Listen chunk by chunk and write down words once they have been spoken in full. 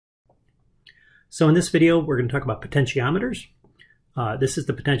So in this video, we're going to talk about potentiometers. This is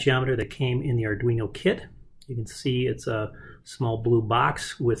the potentiometer that came in the Arduino kit. You can see it's a small blue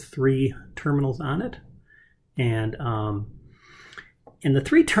box with 3 terminals on it. And the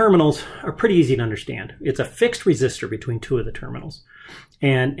 3 terminals are pretty easy to understand. It's a fixed resistor between 2 of the terminals.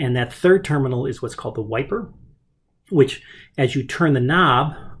 And that third terminal is what's called the wiper, which as you turn the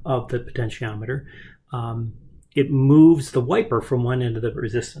knob of the potentiometer, it moves the wiper from one end of the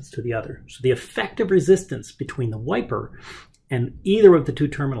resistance to the other. So the effective resistance between the wiper and either of the 2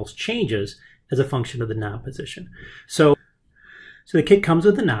 terminals changes as a function of the knob position. So the kit comes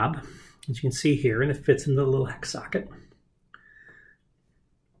with the knob, as you can see here, and it fits in the little hex socket.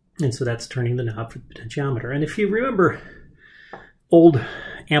 And so that's turning the knob for the potentiometer. And if you remember old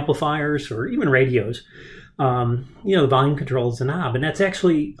amplifiers or even radios, the volume control is the knob, and that's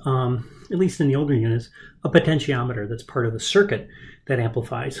actually, at least in the older units, a potentiometer that's part of the circuit that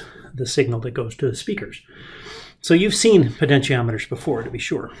amplifies the signal that goes to the speakers. So you've seen potentiometers before, to be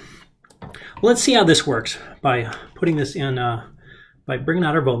sure. Well, let's see how this works by putting this in, by bringing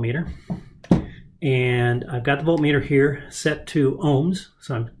out our voltmeter. And I've got the voltmeter here set to ohms,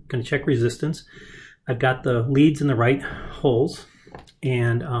 so I'm going to check resistance. I've got the leads in the right holes,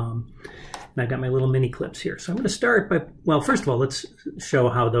 and I've got my little mini clips here. So I'm going to start by, well, first of all, let's show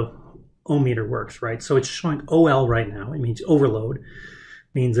how the ohm meter works, right? So it's showing OL right now. It means overload. It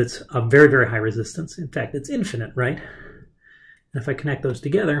means it's a very, very high resistance. In fact, it's infinite, right? And if I connect those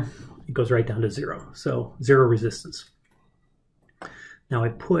together, it goes right down to 0. So 0 resistance. Now I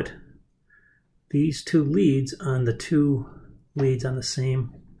put these 2 leads on the 2 leads on the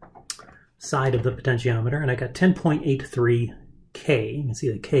same side of the potentiometer, and I got 10.83 K. You can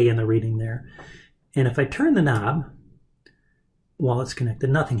see the K in the reading there. And if I turn the knob while it's connected,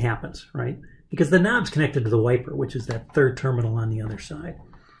 nothing happens, right? Because the knob's connected to the wiper, which is that third terminal on the other side.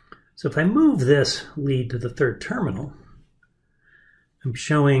 So if I move this lead to the third terminal, I'm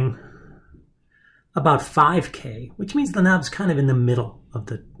showing about 5K, which means the knob's kind of in the middle of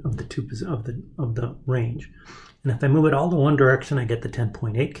the range. And if I move it all to one direction, I get the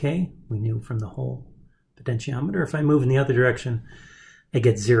 10.8K. We knew from the whole potentiometer. If I move in the other direction, I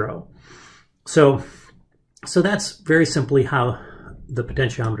get 0. So that's very simply how the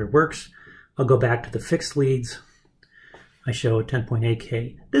potentiometer works. I'll go back to the fixed leads. I show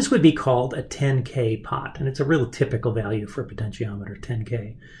 10.8K. This would be called a 10K pot, and it's a real typical value for a potentiometer,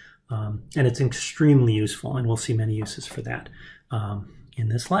 10K. And it's extremely useful, and we'll see many uses for that in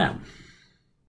this lab.